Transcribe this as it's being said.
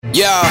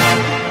Yeah.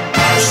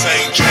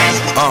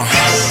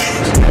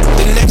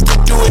 The next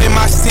to do it in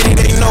my city,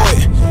 they know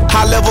it.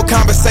 High level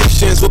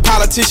conversations with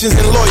politicians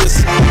and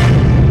lawyers.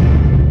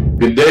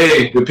 Good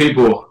day, good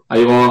people. How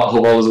you all?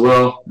 Hope all is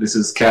well. This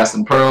is Cast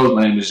and Pearls.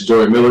 My name is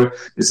Joey Miller.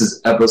 This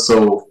is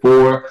episode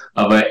 4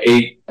 of an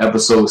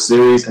 8-episode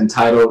series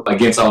entitled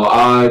Against All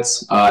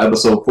Odds.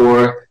 Episode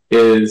 4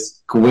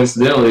 is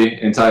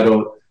coincidentally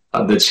entitled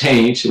The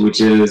Change,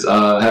 which is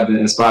have been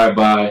inspired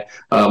by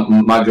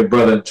my good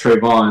brother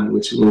Treyvon,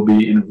 which we'll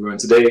be interviewing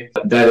today.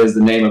 That is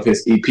the name of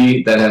his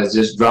EP that has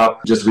just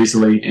dropped just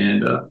recently,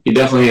 and he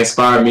definitely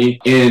inspired me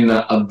in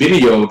a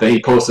video that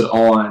he posted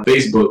on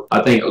Facebook,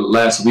 I think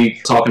last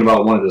week, talking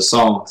about one of the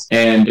songs,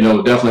 and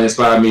definitely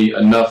inspired me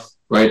enough,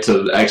 right,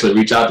 to actually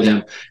reach out to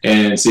him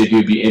and see if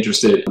he'd be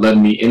interested in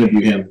letting me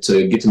interview him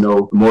to get to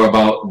know more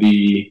about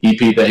the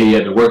EP that he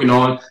had been working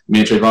on. Me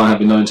and Treyvon have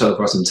been knowing each other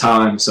for some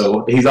time,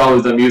 so he's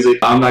always done music.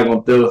 I'm not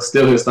going to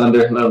steal his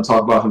thunder and let him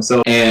talk about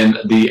himself and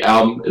the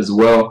album as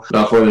well.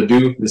 Without further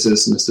ado, this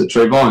is Mr.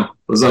 Treyvon.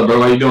 What's up,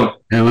 bro? How you doing?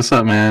 Hey, what's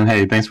up, man?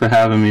 Hey, thanks for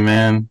having me,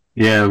 man.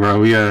 Yeah, bro,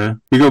 we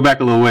go back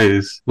a little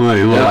ways. Go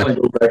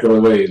back a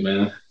little ways,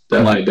 man.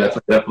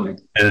 Definitely.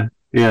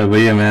 Yeah, but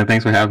yeah, man,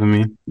 thanks for having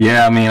me.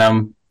 Yeah, I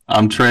mean,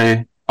 I'm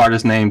Trey,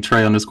 artist name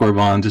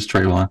Trey_Von, just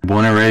Treyvon.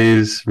 Born and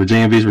raised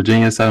Virginia Beach,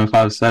 Virginia,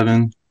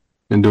 757.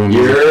 Been doing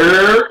music.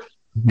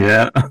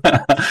 Yeah.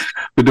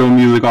 Been doing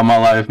music all my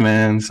life,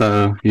 man.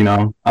 So,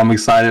 I'm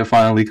excited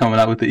finally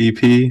coming out with the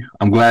EP.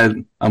 I'm glad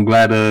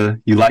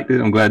you liked it.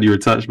 I'm glad you were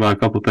touched by a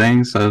couple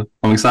things. So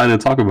I'm excited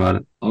to talk about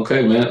it.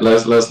 Okay, man.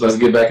 Let's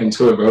get back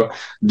into it, bro.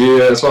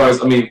 As far as,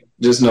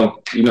 just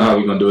know how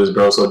we're gonna do this,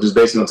 bro. So just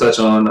basically gonna touch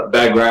on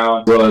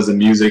background as well as the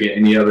music and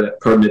any other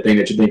pertinent thing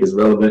that you think is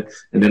relevant.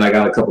 And then I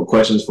got a couple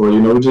questions for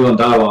you. We're just on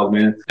dialogue,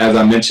 man. As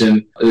I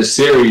mentioned, this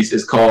series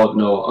is called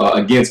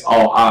Against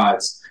All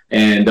Odds.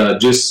 And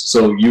just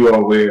so you are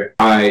aware,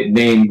 I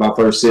named my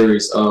first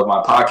series of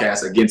my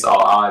podcast Against All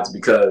Odds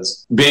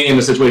because being in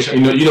a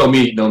situation, you know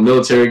me,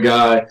 military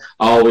guy,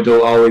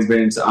 always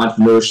been into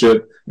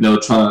entrepreneurship,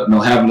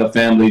 having a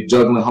family,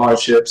 juggling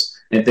hardships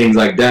and things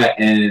like that.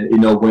 And,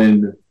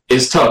 when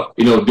it's tough,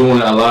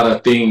 doing a lot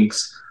of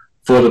things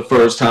for the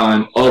first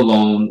time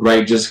alone,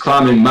 right? Just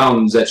climbing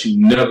mountains that you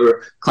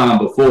never climbed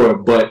before,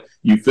 but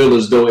you feel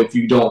as though if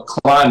you don't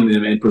climb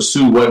them and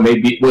pursue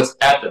what's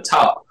at the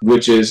top,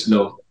 which is,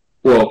 you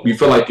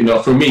feel like,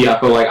 for me, I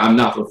feel like I'm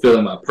not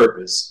fulfilling my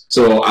purpose.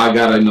 So I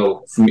gotta,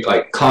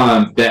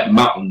 climb that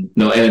mountain,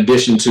 in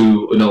addition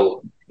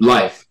to,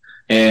 life.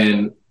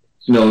 And,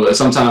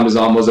 sometimes it's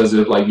almost as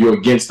if you're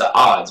against the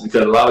odds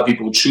because a lot of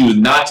people choose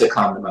not to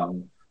climb the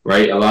mountain,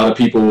 right? A lot of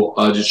people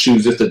just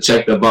choose just to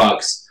check the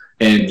box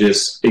and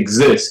just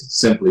exist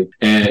simply.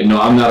 And,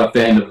 I'm not a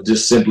fan of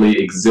just simply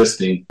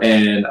existing.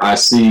 And I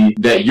see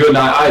that you're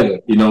not either.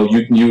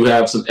 You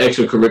have some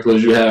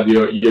extracurriculars. You have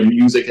your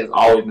music has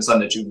always been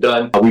something that you've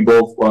done. We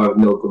both are,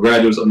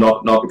 graduates of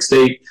Norfolk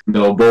State,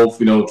 both,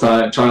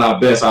 trying our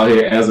best out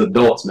here as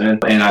adults, man.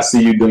 And I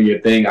see you doing your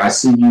thing. I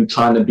see you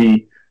trying to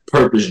be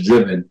purpose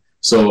driven.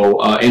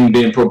 So in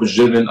being purpose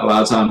driven, a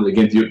lot of times,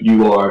 again,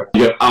 you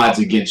have odds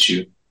against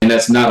you. And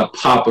that's not a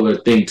popular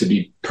thing to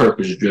be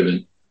purpose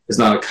driven. It's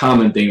not a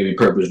common thing to be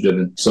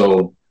purpose-driven.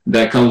 So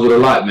that comes with a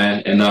lot,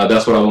 man. And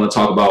that's what I want to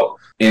talk about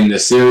in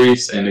this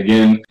series. And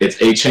again,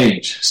 it's a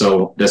change.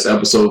 So that's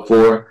episode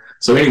 4.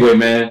 So anyway,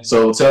 man,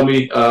 so tell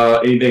me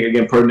anything,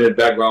 again, pertinent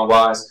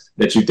background-wise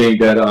that you think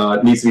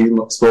that needs to be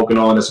spoken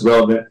on that's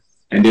relevant.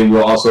 And then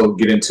we'll also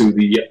get into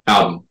the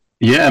album.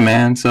 Yeah,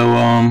 man.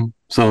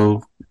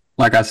 So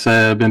like I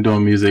said, I've been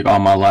doing music all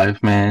my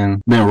life,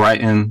 man. Been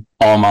writing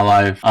all my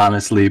life,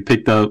 honestly.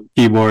 Picked up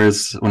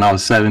keyboards when I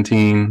was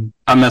 17.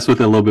 I messed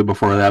with it a little bit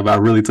before that, but I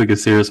really took it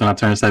serious when I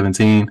turned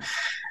 17.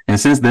 And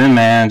since then,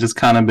 man, just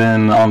kind of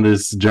been on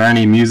this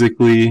journey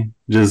musically,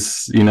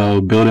 just,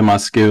 building my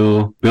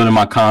skill, building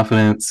my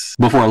confidence.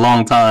 But for a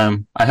long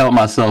time, I held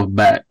myself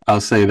back. I'll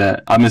say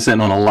that. I've been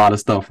sitting on a lot of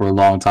stuff for a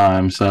long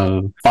time.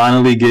 So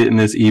finally getting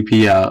this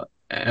EP out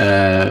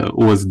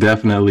was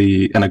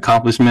definitely an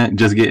accomplishment,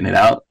 just getting it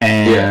out.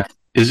 And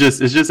it's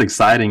just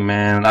exciting,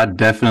 man. I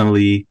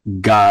definitely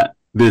got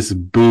this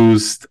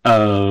boost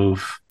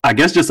of, I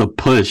guess, just a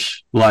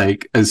push.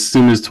 As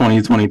soon as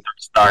 2023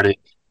 started,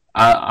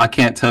 I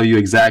can't tell you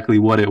exactly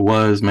what it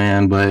was,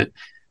 man, but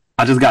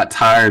I just got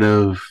tired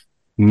of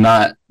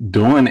not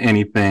doing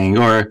anything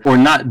or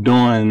not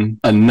doing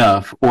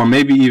enough, or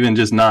maybe even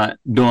just not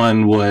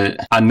doing what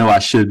I know I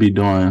should be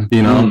doing,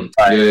 Yeah.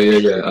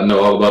 I know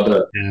all about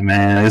that. Yeah,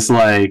 man. It's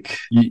like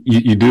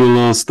you do a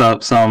little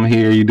stuff, something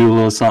here, you do a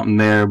little something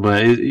there,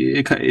 but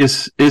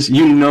it's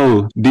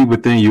deep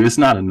within you, it's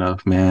not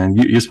enough, man.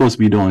 You're supposed to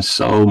be doing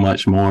so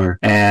much more.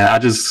 And I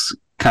just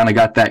kind of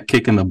got that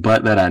kick in the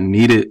butt that I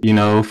needed, you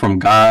know, from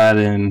God,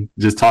 and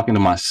just talking to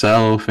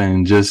myself,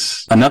 and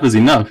just enough is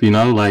enough, you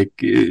know, like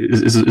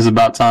it's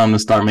about time to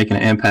start making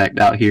an impact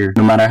out here.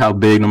 No matter how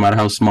big, no matter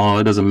how small,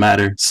 it doesn't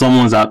matter.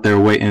 Someone's out there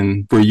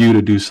waiting for you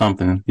to do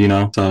something, you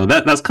know? So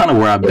that's kind of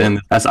where I've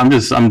been.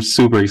 I'm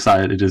super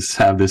excited to just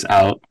have this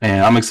out,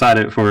 and I'm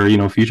excited for, you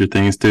know, future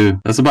things too.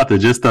 That's about the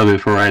gist of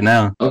it for right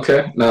now.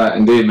 Okay. Nah,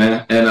 indeed,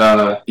 man.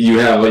 And you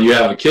have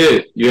a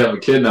kid. You have a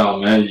kid now,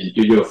 man.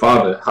 You're a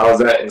father. How has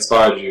that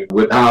inspired you?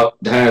 How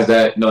has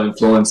that, you know,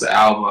 influence the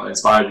album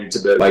inspired you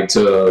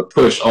to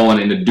push on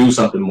and to do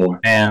something more?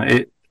 And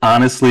it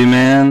honestly,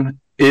 man,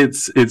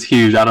 it's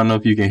huge. I don't know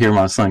if you can hear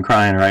my son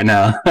crying right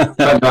now.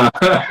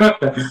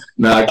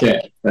 No, I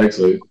can't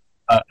actually.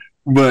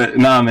 But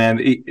nah, man,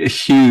 a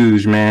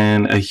huge,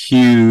 man, a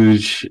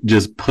huge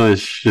just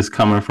push just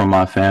coming from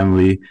my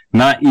family.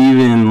 Not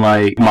even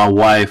like my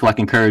wife, like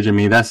encouraging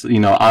me. That's,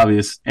 you know,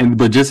 obvious.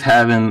 But just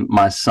having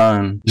my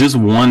son, just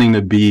wanting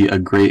to be a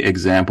great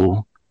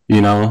example. You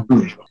know,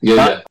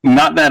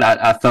 not that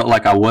I felt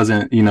like I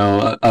wasn't, you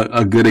know,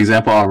 a good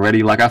example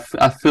already. Like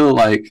I feel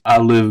like I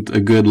lived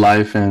a good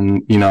life,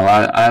 and, you know,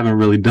 I haven't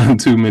really done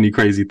too many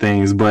crazy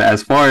things. But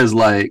as far as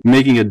like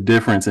making a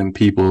difference in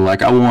people,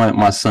 like I want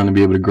my son to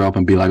be able to grow up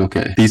and be like,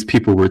 okay, these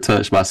people were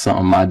touched by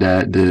something my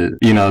dad did.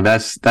 You know,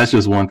 that's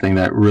just one thing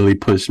that really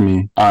pushed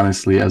me,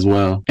 honestly, as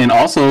well. And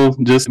also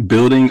just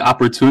building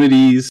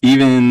opportunities,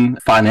 even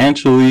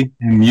financially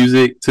in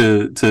music,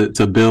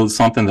 to build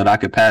something that I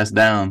could pass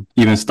down,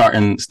 even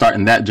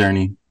starting that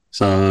journey.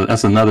 So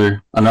that's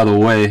another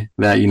way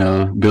that, you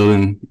know,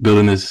 building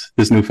this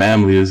new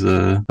family is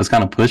that's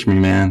kind of pushed me,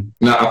 man.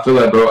 No, I feel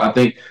that, bro. I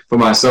think for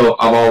myself,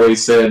 I've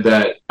always said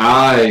that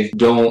I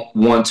don't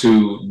want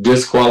to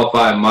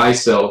disqualify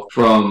myself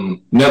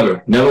from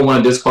never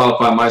want to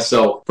disqualify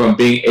myself from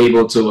being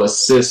able to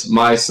assist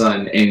my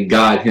son and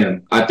guide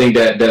him. I think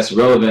that that's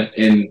relevant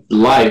in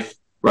life.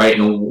 Right,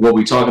 and what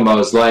we're talking about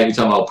is life. We're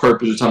talking about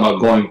purpose. We're talking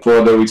about going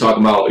further. We're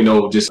talking about, you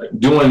know, just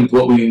doing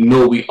what we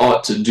know we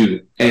ought to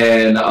do.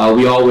 And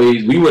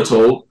we were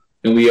told,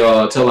 and we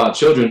tell our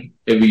children,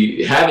 if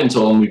we haven't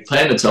told them, we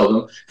plan to tell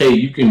them, hey,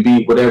 you can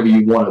be whatever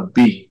you want to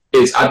be.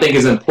 I think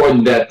it's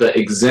important that the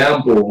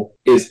example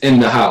is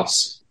in the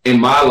house. In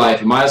my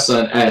life, my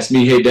son asked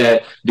me, hey,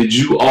 Dad, did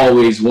you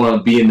always want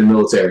to be in the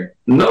military?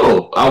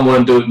 No,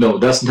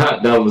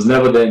 that was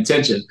never the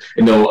intention.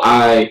 You know,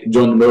 I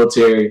joined the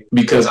military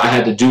because I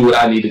had to do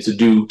what I needed to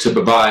do to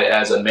provide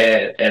as a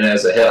man and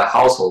as a head of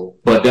household.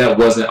 But that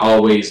wasn't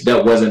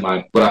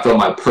what I felt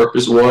my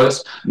purpose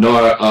was,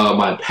 nor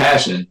my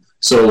passion.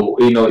 So,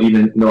 you know,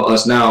 even, you know,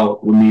 us now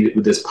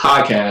with this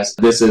podcast,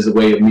 this is a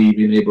way of me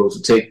being able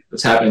to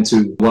tap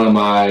into one of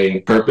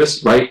my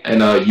purpose, right?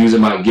 And using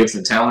my gifts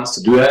and talents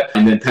to do that.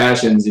 And then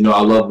passions, you know,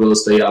 I love real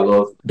estate. I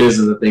love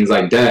business and things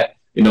like that.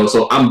 You know,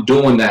 so I'm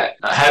doing that.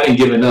 I haven't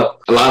given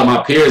up. A lot of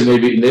my peers,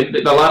 maybe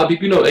a lot of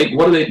people, you know,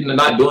 what are they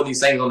not doing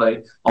these things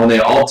on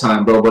their off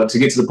time, bro? But to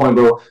get to the point,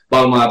 bro,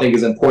 bottom line, I think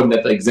it's important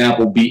that the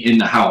example be in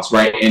the house,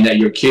 right? And that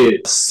your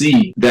kids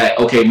see that,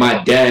 okay,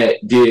 my dad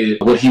did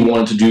what he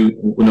wanted to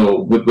do, you know,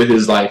 with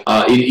his life.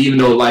 Even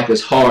though life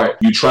is hard,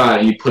 you try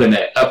and you put in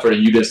that effort,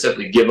 and you didn't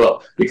simply give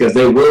up, because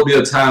there will be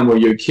a time where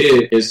your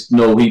kid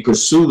he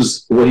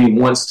pursues what he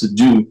wants to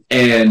do,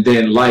 and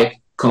then life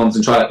comes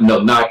and try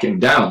to knock him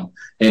down.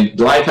 And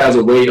life has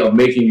a way of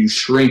making you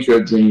shrink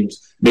your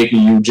dreams,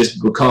 making you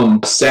just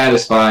become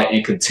satisfied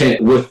and content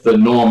with the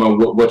norm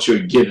of what you're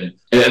given.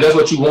 And if that's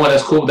what you want,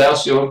 that's cool.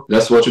 That's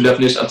what your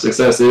definition of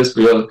success is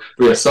for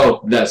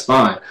yourself. That's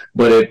fine.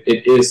 But if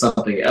it is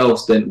something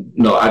else, then,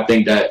 you know, I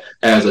think that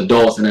as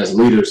adults and as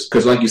leaders,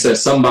 because like you said,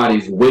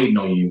 somebody's waiting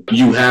on you.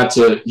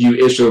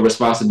 It's your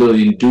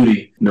responsibility and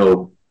duty, you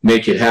know,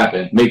 make it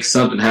happen, make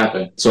something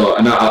happen. So,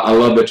 and I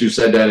love that you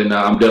said that, and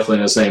I'm definitely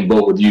in the same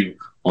boat with you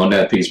on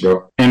that piece,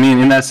 bro. I mean,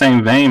 in that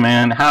same vein,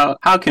 man, how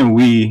can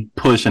we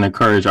push and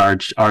encourage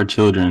our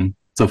children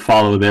to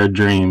follow their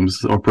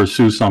dreams or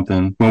pursue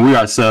something when we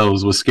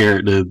ourselves were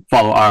scared to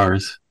follow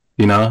ours,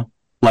 you know?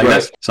 Like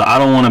right. So I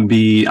don't want to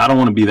be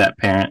that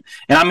parent.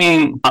 And I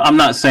mean, I'm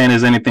not saying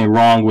there's anything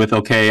wrong with,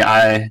 okay,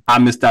 I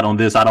missed out on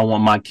this, I don't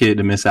want my kid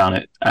to miss out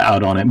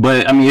on it.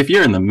 But I mean, if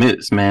you're in the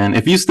midst, man,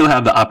 if you still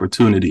have the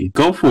opportunity,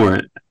 go for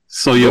it.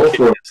 So you're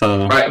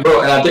right,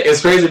 bro. And I think it's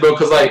crazy, bro,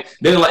 because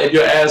if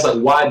you're asked, like,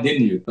 why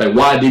didn't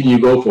you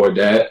go for it,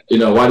 Dad? You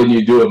know, why didn't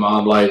you do it,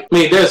 Mom? Like, I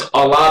mean, there's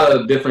a lot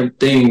of different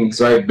things,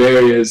 right?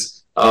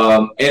 Barriers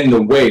in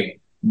the way.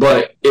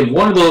 But if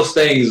one of those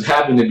things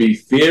happen to be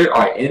fear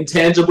or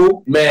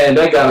intangible, man,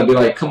 that gotta be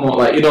like, come on,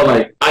 like, you know,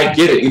 like, I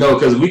get it, you know,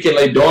 because we can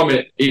lay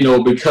dormant, you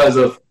know, because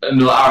of, you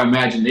know, our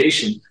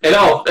imagination. And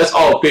that's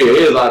all fear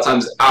is. A lot of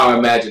times our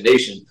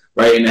imagination.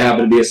 Right, and it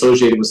happen to be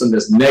associated with something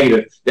that's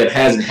negative that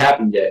hasn't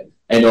happened yet,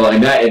 and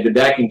if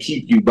that can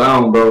keep you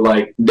bound, bro.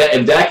 Like that,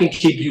 if that can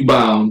keep you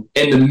bound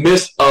in the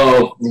midst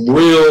of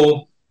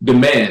real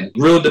demand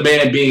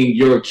being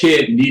your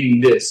kid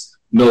needing this,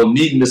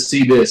 needing to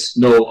see this,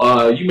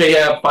 you may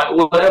have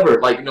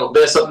whatever, like,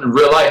 there's something in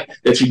real life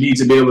that you need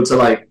to be able to,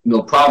 like,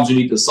 problems you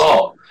need to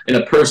solve. and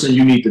a person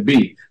you need to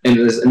be. And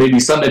there's maybe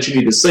something that you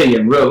need to say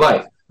in real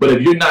life. But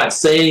if you're not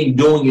saying,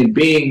 doing, and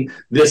being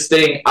this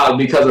thing out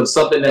because of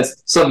something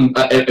that's some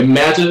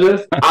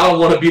imaginative, I don't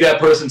want to be that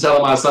person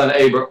telling my son,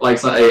 hey, bro, like,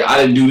 son, hey, I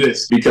didn't do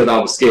this because I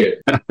was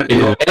scared. You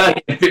know?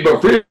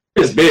 But fear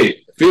is big.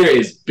 Fear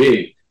is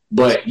big.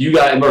 But you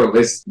got, bro,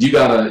 you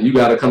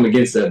gotta come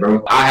against that,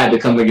 bro. I had to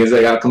come against that.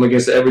 I gotta come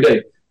against it every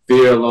day.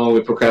 Fear, along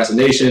with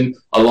procrastination,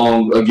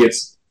 along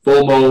against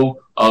FOMO,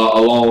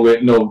 along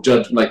with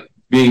judge, like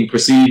being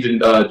perceived and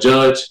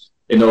judged,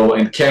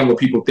 and caring what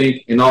people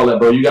think and all that,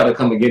 bro. You gotta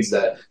come against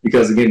that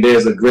because again,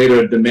 there's a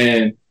greater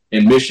demand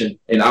and mission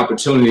and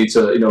opportunity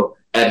to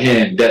at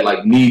hand that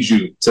like needs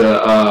you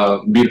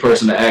to be the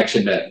person to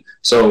action that.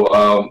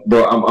 So,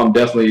 bro, I'm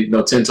definitely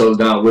 10 toes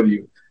down with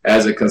you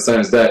as it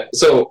concerns that.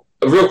 So.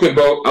 Real quick,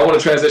 bro, I want to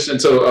transition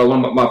to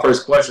one of my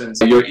first questions.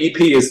 Your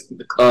EP is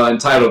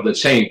entitled The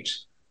Change.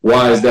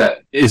 Why is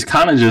that? It's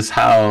kind of just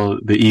how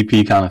the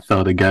EP kind of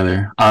fell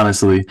together,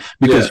 honestly.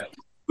 Because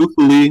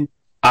truthfully,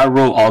 I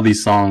wrote all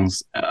these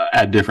songs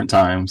at different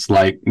times.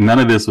 Like, none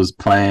of this was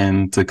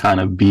planned to kind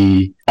of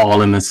be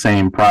all in the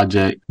same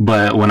project.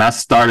 But when I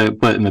started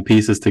putting the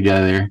pieces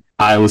together,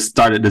 I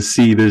started to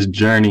see this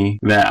journey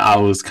that I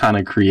was kind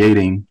of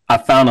creating. I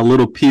found a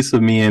little piece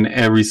of me in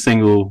every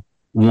single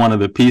one of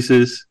the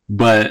pieces,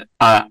 but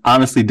I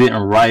honestly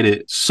didn't write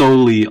it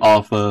solely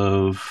off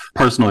of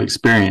personal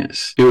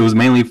experience. It was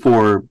mainly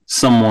for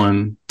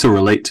someone to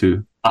relate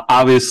to.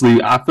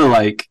 Obviously, I feel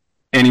like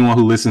anyone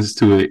who listens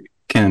to it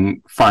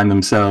can find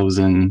themselves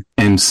in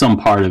some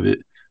part of it.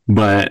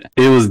 But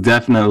it was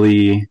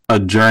definitely a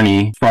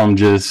journey from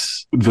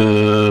just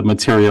the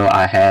material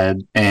I had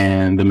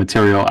and the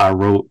material I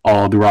wrote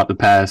all throughout the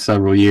past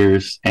several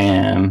years.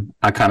 And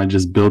I kind of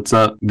just built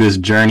up this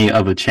journey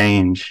of a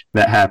change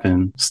that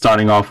happened,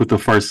 starting off with the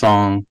first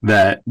song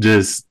that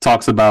just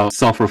talks about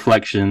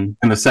self-reflection,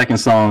 and the second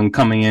song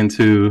coming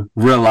into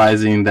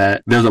realizing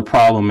that there's a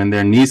problem and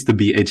there needs to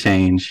be a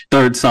change.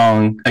 Third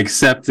song,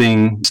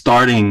 accepting,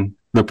 starting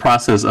the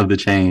process of the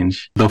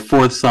change. The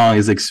fourth song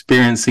is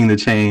experiencing the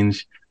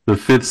change. The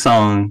fifth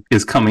song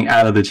is coming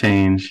out of the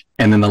change.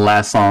 And then the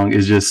last song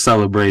is just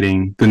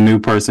celebrating the new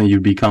person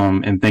you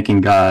become and thanking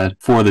God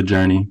for the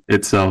journey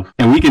itself.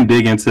 And we can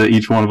dig into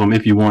each one of them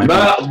if you want.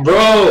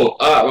 Bro,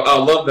 I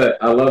love that.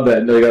 I love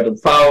that. You got the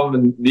problem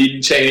and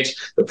needing change,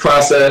 the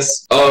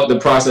process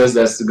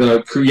that's going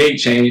to create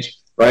change.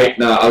 Right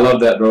now, I love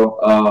that, bro.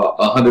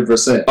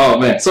 100%. Oh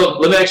man. So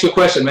let me ask you a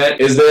question, man.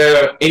 Is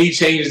there any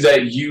changes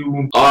that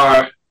you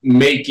are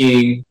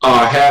making or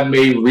have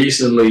made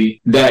recently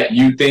that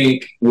you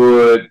think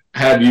would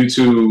have you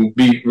to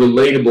be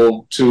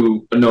relatable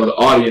to the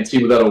audience,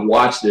 people that'll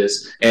watch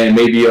this and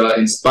maybe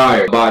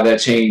inspired by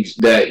that change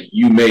that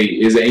you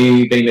made? Is there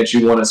anything that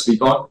you want to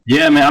speak on?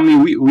 Yeah, man. I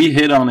mean, we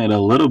hit on it a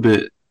little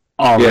bit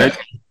already.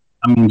 Yeah.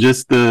 I mean,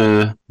 just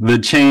the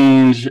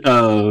change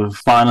of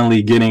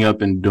finally getting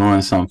up and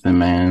doing something,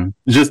 man.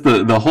 Just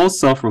the whole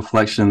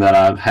self-reflection that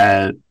I've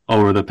had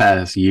over the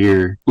past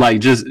year, like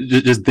just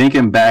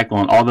thinking back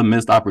on all the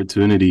missed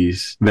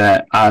opportunities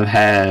that I've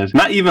had,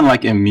 not even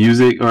like in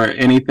music or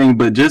anything,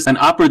 but just an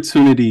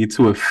opportunity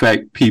to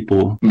affect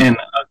people in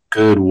a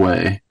good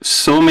way.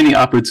 So many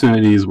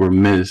opportunities were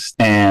missed,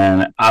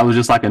 and I was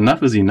just like,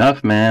 enough is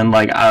enough, man.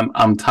 Like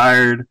I'm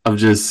tired of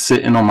just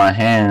sitting on my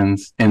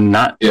hands and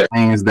not doing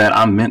things that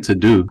I'm meant to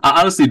do.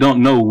 I honestly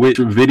don't know which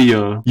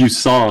video you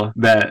saw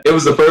that. It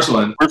was the first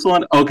one. First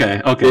one?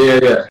 Okay.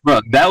 Yeah.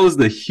 Bro, that was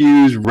the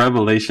huge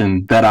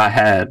revelation that I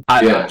had.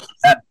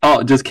 That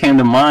thought just came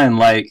to mind.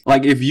 Like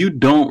if you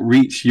don't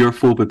reach your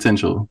full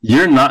potential,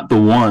 you're not the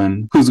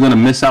one who's going to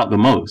miss out the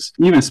most,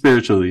 even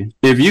spiritually.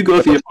 If you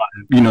go through your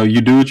life,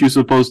 you do what you're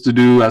supposed to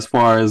do as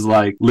far as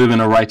like living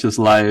a righteous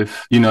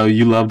life, you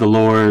love the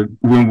Lord.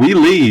 When we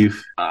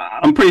leave,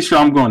 I'm pretty sure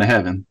I'm going to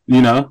heaven,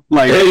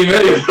 like, hey,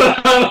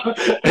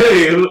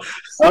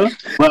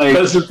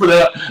 let's just put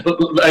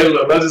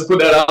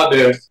that out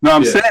there. No,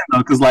 I'm saying though,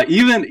 because like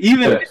even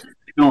if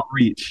you don't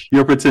reach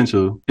your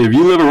potential, if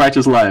you live a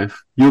righteous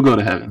life, you'll go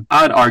to heaven.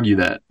 I'd argue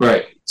that.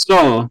 Right.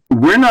 So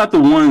we're not the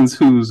ones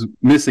who's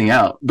missing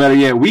out. Better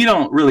yet, we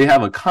don't really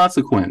have a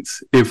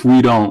consequence if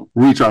we don't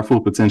reach our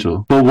full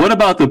potential. But what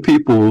about the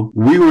people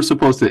we were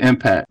supposed to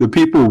impact? The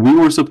people we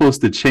were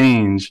supposed to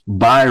change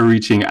by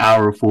reaching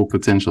our full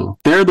potential?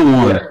 They're the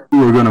ones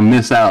who are going to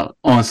miss out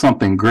on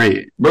something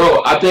great.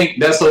 Bro, I think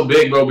that's so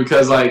big, bro,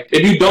 because like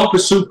if you don't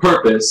pursue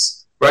purpose,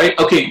 right?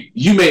 Okay,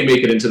 you may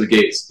make it into the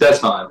gates. That's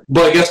fine.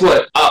 But guess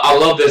what? I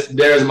love this.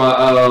 There's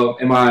my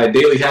in my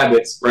daily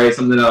habits, right?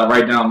 Something that I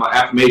write down, my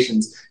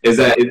affirmations, is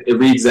that it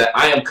reads that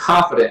I am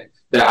confident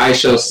that I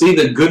shall see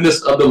the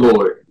goodness of the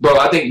Lord. Bro,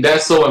 I think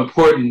that's so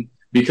important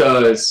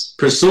because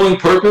pursuing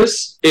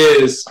purpose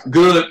is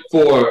good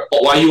for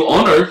while you're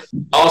on earth,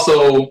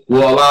 also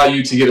will allow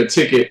you to get a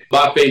ticket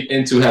by faith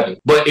into heaven.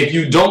 But if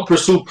you don't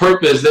pursue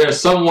purpose, there's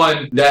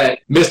someone that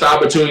missed the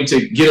opportunity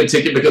to get a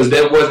ticket because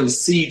there wasn't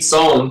seed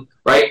sown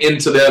right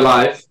into their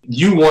life.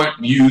 You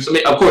weren't used. I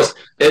mean, of course,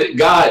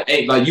 God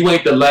ain't like, you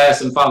ain't the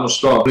last and final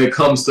straw when it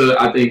comes to,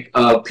 I think,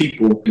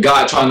 people,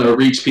 God trying to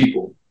reach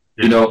people.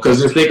 You know,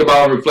 because just think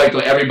about and reflect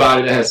on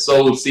everybody that has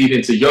sowed seed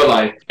into your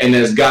life and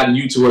has gotten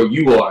you to where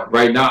you are,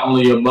 right? Not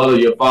only your mother,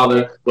 your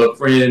father, but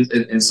friends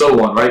and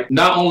so on, right?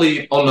 Not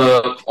only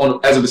on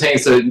as it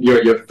pertains to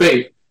your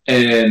faith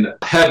and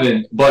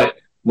heaven, but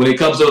when it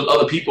comes to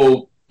other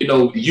people, you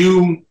know,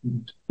 you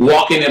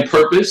walking in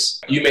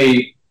purpose, you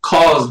may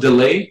cause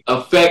delay,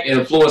 affect, and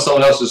influence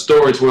someone else's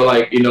story to where,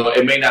 like, you know,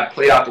 it may not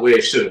play out the way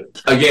it should.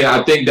 Again,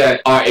 I think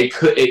that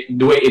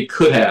the way it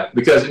could have,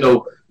 because, you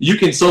know, you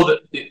can sow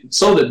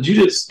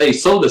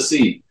the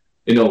seed,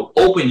 you know,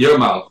 open your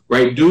mouth,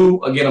 right?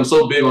 Again, I'm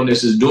so big on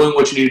this, is doing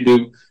what you need to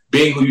do,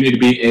 being who you need to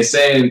be, and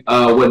saying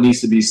what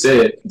needs to be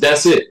said.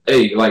 That's it.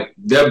 Hey, like,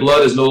 their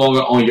blood is no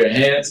longer on your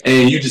hands,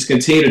 and you just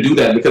continue to do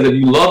that, because if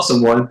you love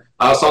someone,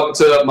 I was talking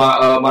to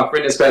my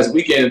friend this past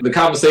weekend. The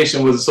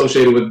conversation was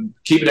associated with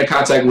keeping in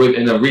contact with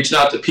and reaching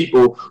out to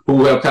people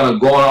who have kind of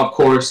gone off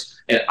course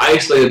and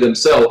isolated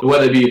themselves,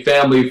 whether it be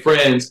family,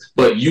 friends,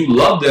 but you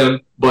love them,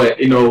 but,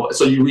 you know,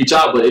 so you reach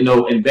out, but, you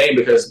know, in vain,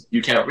 because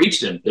you can't reach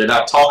them. They're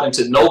not talking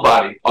to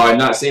nobody or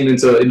not seeming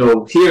to, you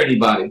know, hear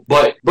anybody.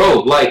 But,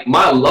 bro, like,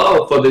 my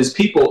love for these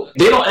people,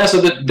 they don't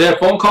answer their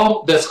phone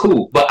call, that's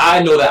cool. But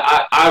I know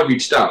that I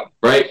reached out,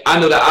 right? I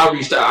know that I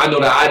reached out. I know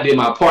that I did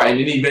my part. And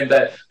in the event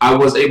that I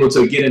was able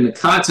to get into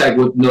contact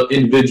with the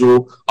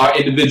individual or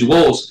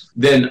individuals,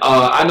 then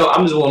I know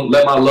I'm just going to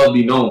let my love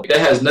be known. That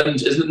has nothing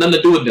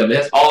to do with them.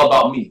 That's all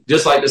about me.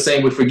 Just like the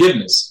same with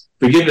forgiveness.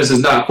 Forgiveness is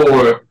not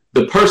for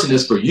the person,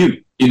 is for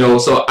you. You know,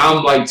 so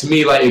I'm like, to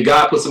me, like, if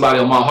God put somebody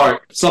on my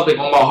heart, something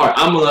on my heart,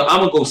 I'm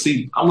gonna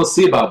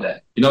see about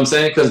that. You know what I'm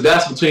saying? Because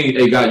that's between,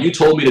 hey, God, you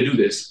told me to do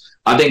this.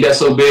 I think that's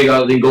so big. I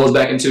think it goes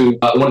back into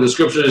one of the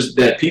scriptures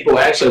that people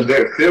actually are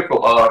very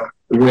fearful of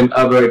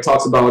whenever it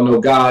talks about, you know,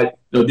 God,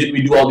 you know, did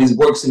we do all these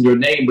works in your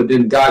name? But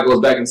then God goes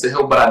back and says,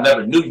 oh, but I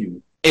never knew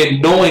you.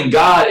 And knowing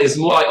God is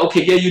more like,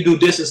 okay, yeah, you do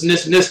this and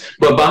this and this,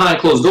 but behind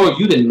closed doors,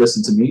 you didn't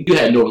listen to me. You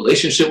had no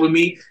relationship with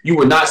me. You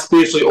were not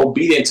spiritually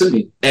obedient to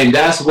me. And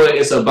that's what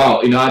it's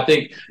about. You know, I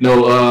think, you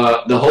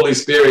know, the Holy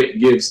Spirit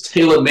gives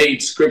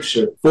tailor-made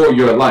scripture for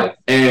your life.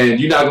 And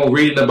you're not going to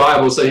read in the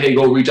Bible and say, hey,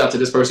 go reach out to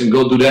this person,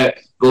 go do that,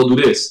 go do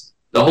this.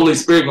 The Holy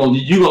Spirit,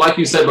 like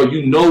you said, but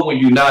you know when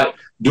you're not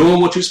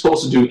doing what you're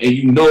supposed to do, and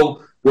you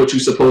know what you're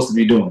supposed to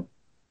be doing.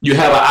 You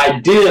have an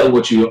idea of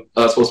what you're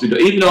supposed to be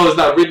doing, even though it's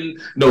not written, you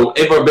know,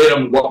 in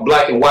verbatim,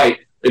 black and white,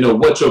 you know,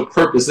 what your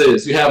purpose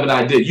is. You have an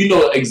idea. You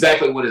know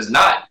exactly what it's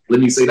not. Let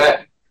me say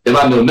that. If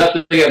I know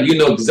nothing, you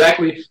know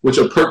exactly what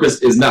your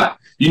purpose is not.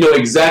 You know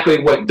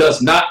exactly what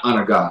does not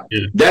honor God.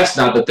 Yeah. That's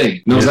not the thing.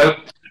 You know what I'm saying?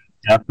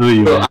 I feel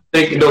you. So I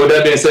think, you know, with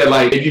that being said,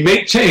 like, if you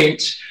make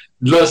change,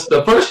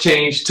 the first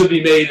change to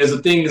be made is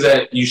the things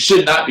that you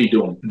should not be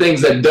doing,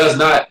 things that does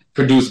not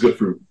produce good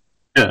fruit.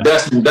 Yeah.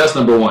 That's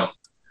number one.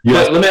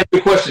 Yes. But let me ask you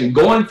a question.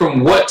 Going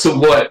from what to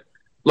what,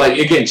 like,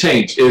 again,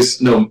 change is,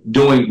 you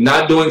know,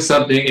 not doing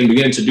something and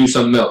beginning to do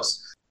something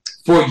else.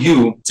 For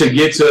you to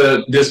get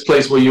to this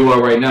place where you are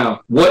right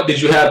now, what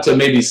did you have to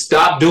maybe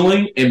stop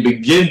doing and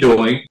begin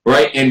doing,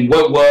 right? And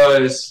what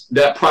was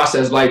that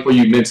process like for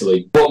you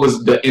mentally? What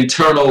was the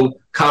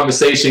internal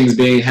conversations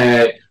being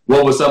had?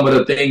 What were some of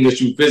the things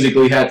that you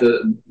physically had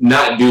to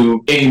not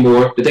do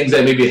anymore? The things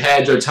that maybe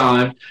had your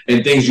time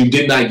and things you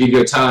did not give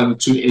your time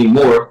to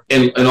anymore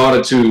in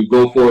order to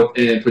go forth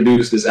and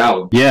produce this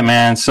album? Yeah,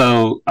 man.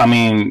 So, I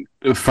mean,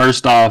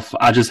 first off,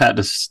 I just had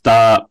to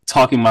stop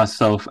talking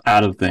myself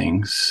out of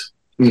things.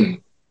 I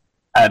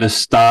had to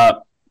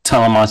stop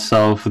telling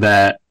myself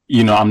that,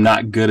 you know, I'm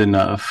not good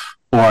enough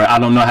or I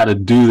don't know how to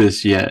do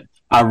this yet.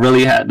 I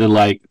really had to,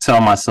 like, tell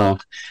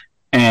myself.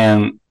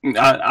 And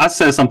I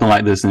said something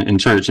like this in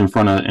church in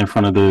front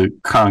of the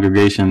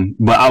congregation,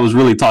 but I was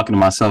really talking to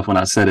myself when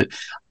I said it.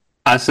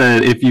 I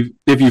said, if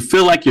you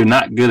feel like you're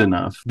not good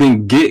enough,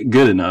 then get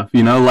good enough.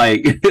 You know,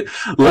 like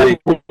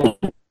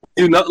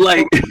you know,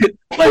 like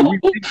we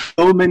make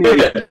so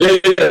many.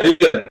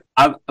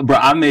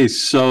 I made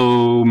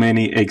so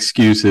many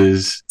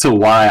excuses to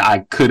why I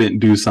couldn't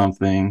do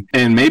something,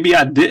 and maybe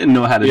I didn't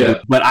know how to do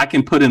it, but I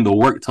can put in the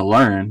work to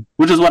learn,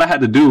 which is what I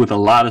had to do with a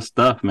lot of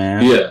stuff,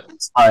 man. Yeah,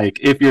 it's like,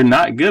 if you're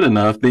not good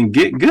enough, then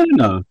get good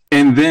enough,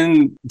 and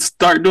then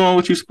start doing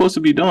what you're supposed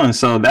to be doing.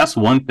 So that's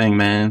one thing,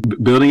 man.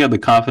 Building up the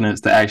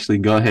confidence to actually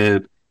go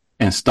ahead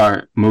and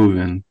start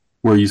moving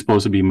where you're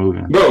supposed to be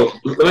moving. Bro,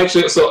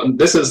 actually, so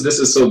this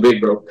is so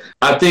big, bro.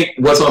 I think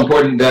what's so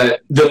important,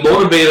 that the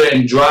motivator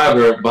and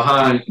driver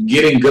behind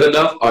getting good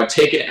enough or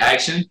taking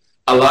action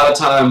a lot of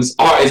times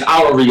is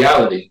our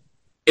reality.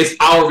 It's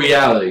our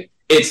reality.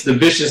 It's the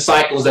vicious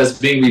cycles that's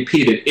being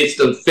repeated. It's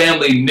the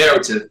family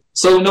narrative.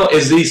 So no,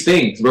 it's these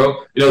things,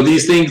 bro. You know,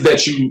 these things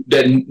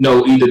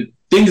either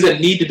things that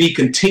need to be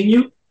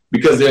continued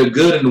because they're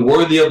good and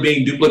worthy of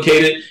being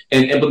duplicated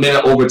and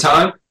implemented over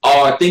time,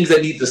 are things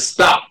that need to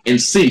stop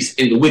and cease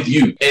with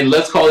you. And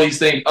let's call these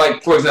things,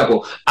 like, for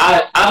example,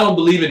 I don't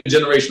believe in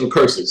generational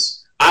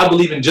curses. I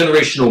believe in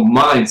generational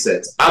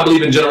mindsets. I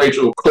believe in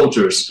generational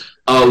cultures,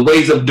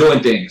 ways of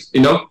doing things,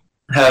 you know?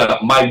 Had a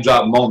mic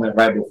drop moment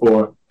right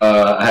before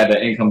I had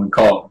that incoming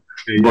call.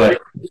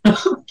 But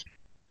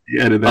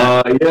yeah,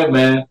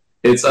 man.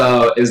 It's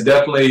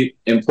definitely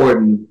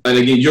important. And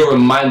again, you're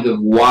reminded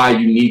of why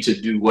you need to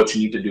do what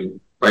you need to do,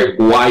 right?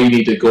 Why you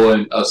need to go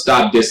and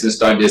stop this and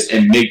start this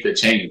and make the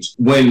change.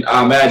 When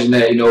I imagine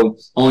that,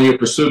 on your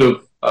pursuit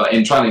of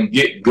and trying to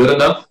get good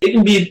enough, it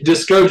can be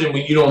discouraging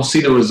when you don't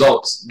see the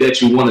results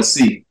that you want to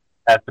see.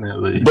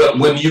 Definitely. But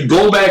when you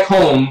go back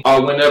home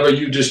or whenever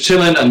you just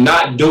chilling and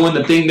not doing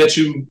the thing that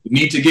you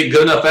need to get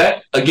good enough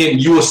at, again,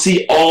 you will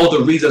see all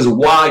the reasons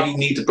why you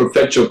need to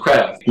perfect your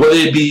craft. Whether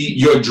it be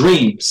your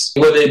dreams,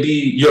 whether it be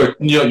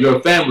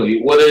your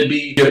family, whether it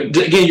be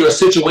your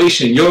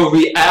situation, your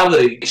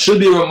reality, it should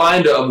be a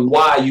reminder of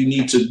why you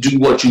need to do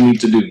what you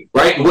need to do,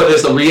 right? Whether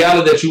it's a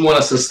reality that you want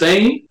to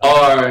sustain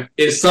or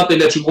it's something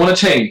that you want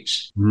to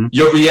change. Mm-hmm.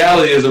 Your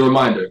reality is a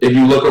reminder if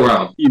you look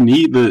around. You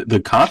need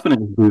the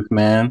confidence boost,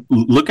 man.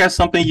 Look at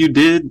something you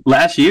did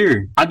last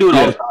year. I do it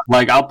all the time.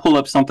 Like, I'll pull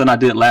up something I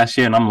did last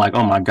year and I'm like,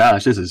 oh my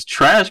gosh, this is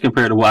trash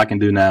compared to what I can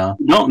do now.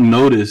 You don't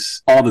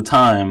notice all the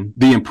time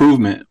the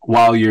improvement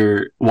while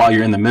you're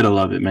in the middle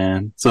of it,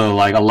 man. So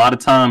like, a lot of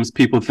times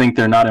people think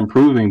they're not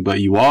improving,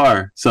 but you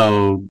are.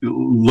 So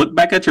look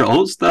back at your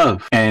old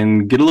stuff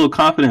and get a little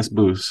confidence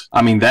boost.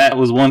 I mean, that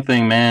was one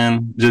thing,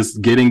 man,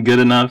 just getting good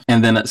enough.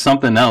 And then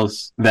something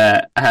else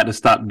that I had to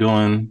stop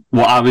doing.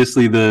 Well,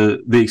 obviously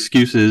the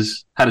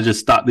excuses, had to just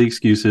stop the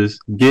excuses,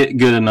 get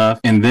good enough.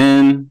 And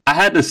then I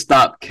had to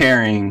stop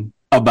caring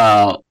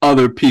about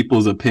other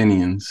people's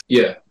opinions.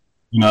 Yeah.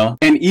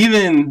 And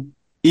even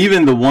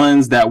the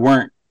ones that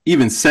weren't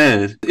even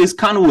said, it's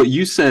kind of what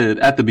you said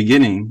at the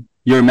beginning,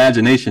 your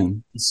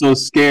imagination. You're so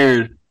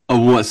scared of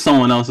what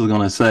someone else is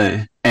going to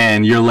say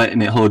and you're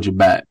letting it hold you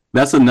back.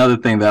 That's another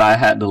thing that I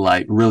had to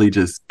like really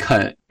just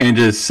cut and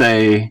just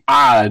say,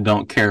 I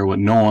don't care what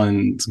no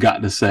one's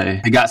got to say.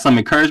 They got some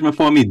encouragement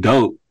for me,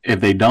 dope. If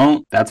they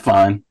don't, that's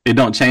fine. It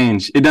don't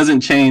change. It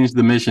doesn't change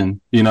the mission,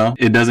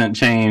 It doesn't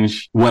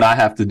change what I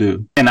have to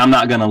do. And I'm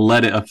not going to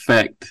let it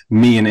affect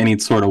me in any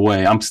sort of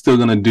way. I'm still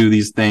going to do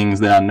these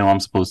things that I know I'm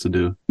supposed to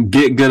do.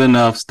 Get good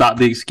enough, stop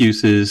the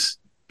excuses,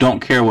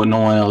 don't care what no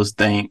one else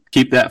think.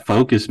 Keep that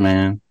focus,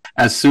 man.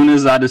 As soon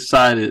as I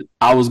decided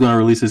I was going to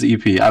release this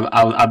EP,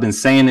 I've been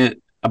saying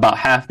it about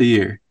half the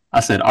year. I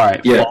said, all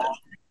right, fall,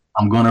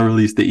 I'm going to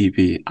release the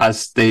EP. I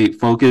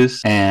stayed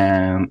focused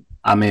and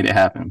I made it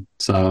happen.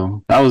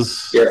 So that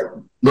was... Yeah,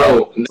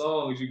 bro, in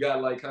songs, you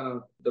got like kind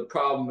of the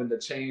problem and the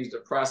change, the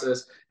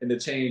process and the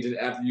change. And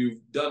after you've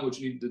done what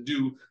you need to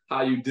do,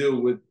 how you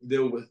deal with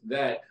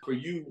that. For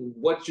you,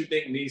 what you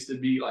think needs to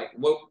be like,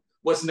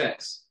 what's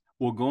next?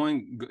 Well,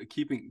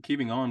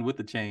 keeping on with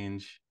the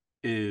change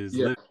is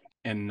living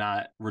and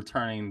not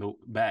returning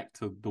back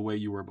to the way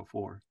you were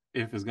before.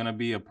 If it's going to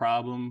be a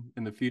problem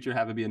in the future,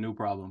 have it be a new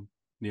problem.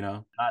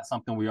 Not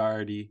something we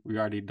already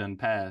done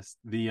past.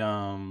 The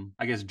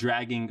I guess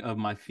dragging of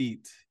my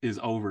feet is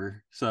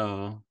over.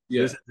 So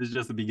this is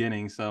just the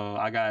beginning. So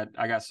I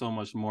got so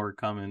much more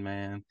coming,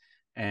 man,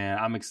 and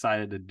I'm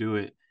excited to do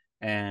it.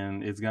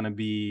 And it's gonna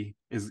be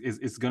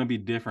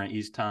different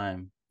each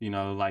time.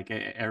 Like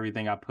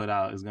everything I put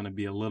out is gonna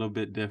be a little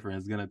bit different.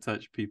 It's gonna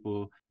touch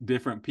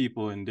different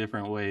people in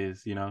different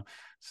ways.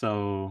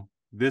 So.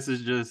 This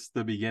is just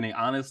the beginning.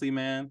 Honestly,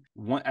 man,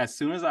 as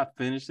soon as I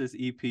finish this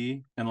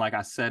EP and like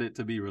I set it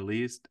to be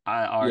released,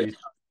 I already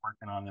started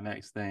working on the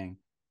next thing.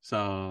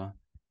 So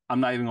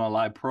I'm not even gonna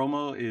lie,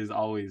 promo is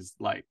always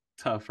like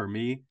tough for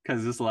me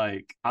because it's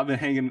like I've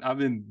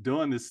been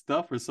doing this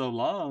stuff for so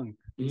long.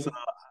 Mm-hmm. So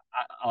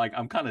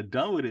I'm kind of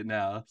done with it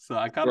now. So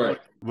I kind of,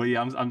 but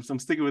yeah, I'm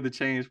sticking with the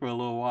change for a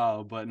little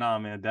while. But nah,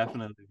 man,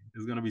 definitely,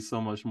 there's gonna be so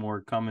much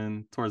more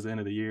coming towards the end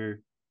of the year,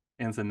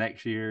 into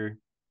next year.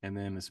 And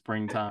then the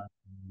springtime,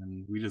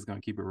 and we just gonna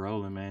keep it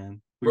rolling,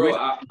 man. Bro,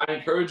 I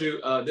encourage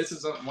you. This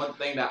is one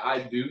thing that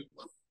I do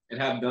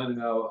and have done,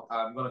 and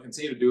I'm gonna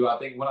continue to do. I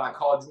think when I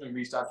called you and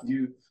reached out to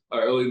you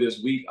earlier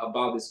this week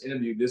about this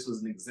interview, this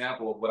was an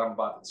example of what I'm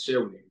about to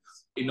share with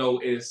you.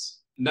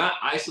 It's not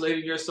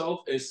isolating yourself.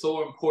 It's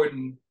so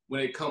important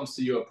when it comes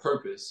to your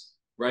purpose,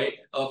 right?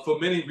 For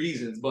many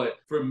reasons, but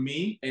for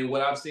me and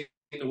what I've seen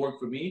to work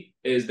for me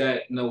is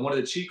that one of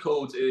the cheat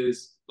codes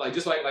is like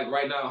just like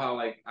right now how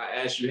like I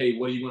asked you, hey,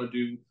 what are you gonna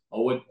do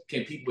or what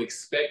can people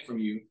expect from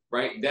you,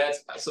 right?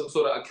 That's some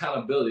sort of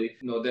accountability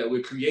that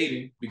we're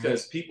creating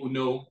because people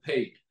know,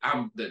 hey,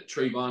 that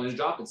Treyvon is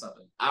dropping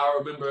something. I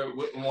remember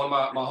one of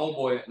my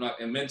homeboy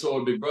and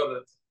mentor, big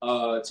brother,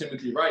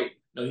 Timothy Wright.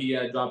 He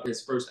had dropped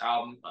his first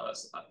album,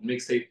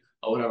 mixtape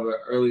or whatever,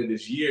 earlier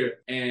this year,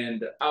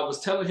 and I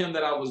was telling him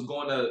that I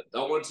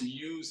wanted to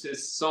use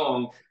his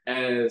song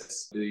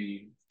as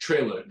the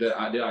trailer that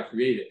I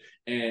created.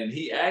 And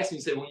he asked me,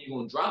 he said, when are you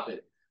going to drop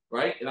it?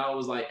 Right? And I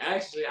was like,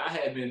 actually, I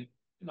had been,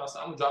 I'm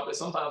going to drop it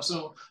sometime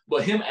soon.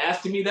 But him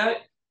asking me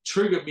that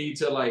triggered me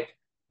to like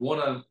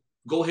want to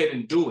go ahead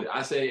and do it.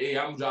 I say, hey,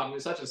 I'm dropping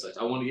it such and such.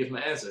 I want to give him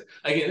an answer.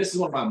 Again, this is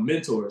one of my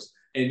mentors.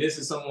 And this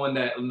is someone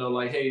that,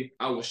 like, hey,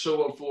 I will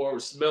show up for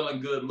smelling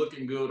good,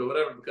 looking good or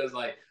whatever. Because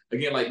like,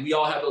 again, like we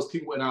all have those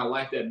people in our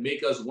life that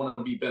make us want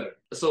to be better.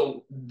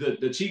 So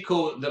the cheat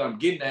code that I'm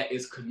getting at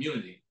is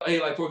community. Hey,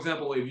 like, for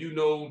example, if you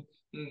know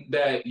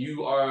that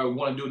you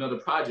want to do another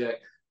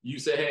project, you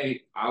say,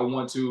 hey, I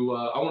want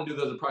to do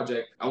this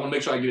project. I want to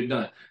make sure I get it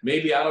done.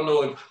 Maybe I don't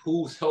know if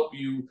who's helped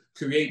you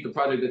create the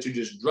project that you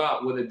just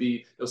dropped, whether it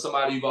be if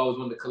somebody you've always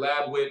wanted to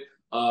collab with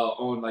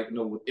on like,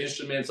 with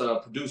instruments,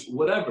 produce,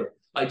 whatever.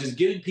 Like just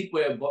getting people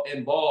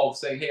involved,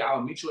 saying, hey,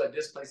 I'll meet you at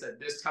this place at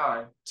this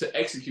time to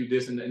execute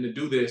this and to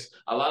do this.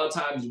 A lot of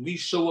times we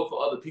show up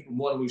for other people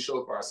more than we show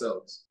up for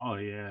ourselves. Oh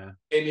yeah.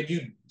 And if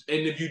you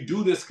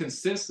do this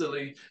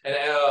consistently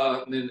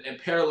and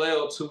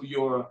parallel to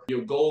your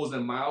goals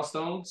and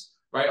milestones,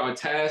 right, or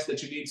tasks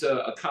that you need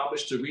to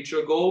accomplish to reach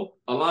your goal,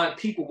 align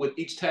people with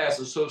each task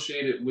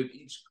associated with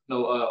each,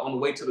 on the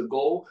way to the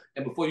goal.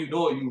 And before you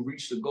know it, you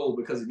reach the goal.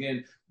 Because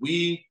again,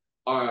 we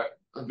are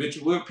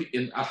habitual,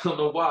 and I don't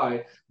know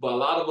why, but a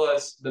lot of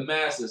us, the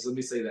masses, let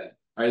me say that.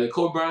 All right, the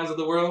Kobe Bryants of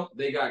the world,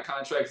 they got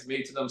contracts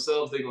made to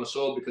themselves. They're gonna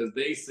show up because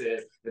they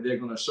said that they're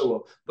gonna show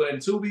up. But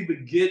until we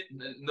become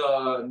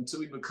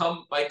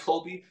like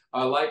Kobe,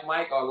 or like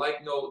Mike, or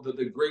like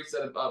the greats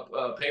that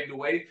have paved the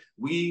way,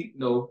 we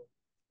know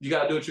you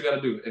gotta do what you gotta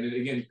do. And then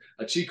again,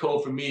 a cheat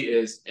code for me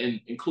is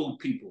include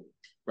people,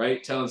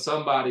 right? Telling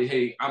somebody,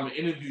 hey, I'm gonna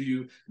interview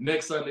you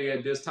next Sunday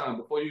at this time.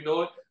 Before you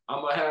know it,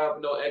 I'm gonna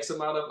have X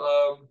amount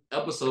of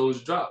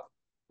episodes drop.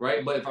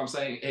 Right. But if I'm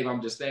saying, hey, if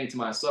I'm just staying to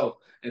myself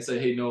and say,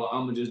 hey, no,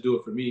 I'm going to just do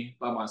it for me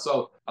by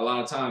myself. A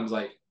lot of times,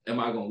 like, am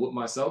I going to whip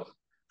myself?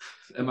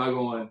 Am I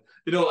going,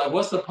 like,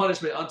 what's the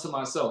punishment unto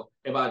myself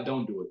if I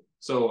don't do it?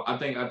 So I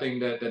think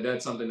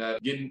that's something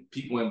that getting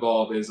people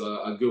involved is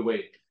a good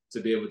way to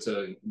be able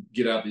to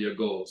get after your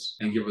goals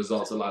and get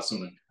results a lot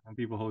sooner. And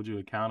people hold you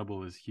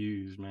accountable is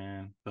huge,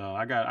 man. So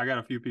I got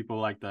a few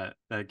people like that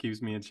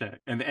keeps me in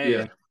check. And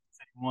hey,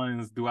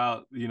 ones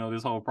throughout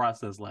this whole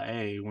process, like,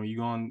 hey, when you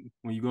gonna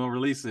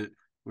release it,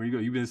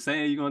 you've been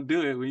saying you're gonna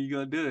do it, when you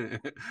gonna do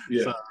it.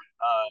 So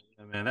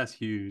man, that's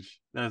huge.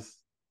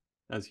 That's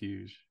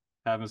huge.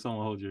 Having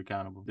someone hold you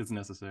accountable, it's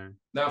necessary.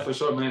 For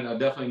sure, man. I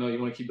definitely know you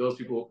want to keep those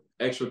people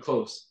extra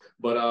close.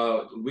 But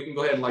we can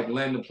go ahead and like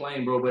land the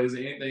plane, bro. But is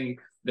there anything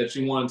that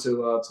you wanted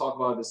to talk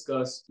about,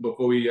 discuss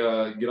before we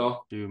get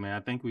off? Dude, man,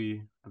 I think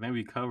we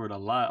covered a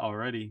lot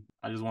already.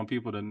 I just want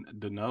people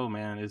to know,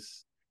 man,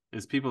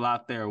 it's people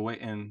out there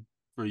waiting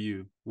for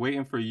you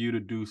to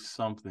do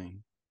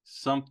something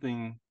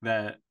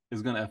that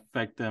is going to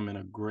affect them in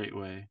a great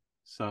way.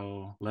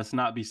 So let's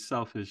not be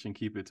selfish and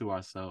keep it to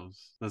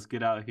ourselves. Let's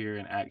get out here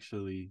and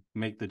actually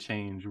make the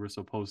change we're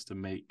supposed to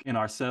make in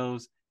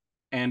ourselves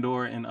and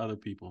or in other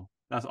people.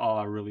 That's all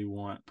I really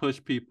want.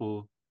 Push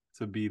people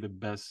to be the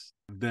best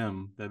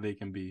them that they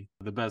can be,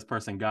 the best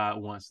person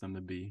God wants them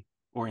to be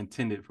or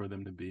intended for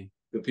them to be.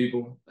 Good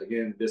people,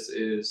 again, this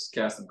is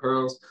Casting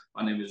Pearls.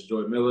 My name is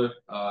Joy Miller.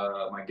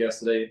 My guest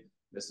today,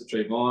 Mr.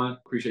 Treyvon.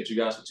 Appreciate you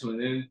guys for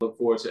tuning in. Look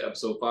forward to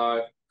episode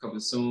 5 coming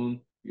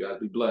soon. You guys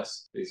be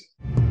blessed. Peace.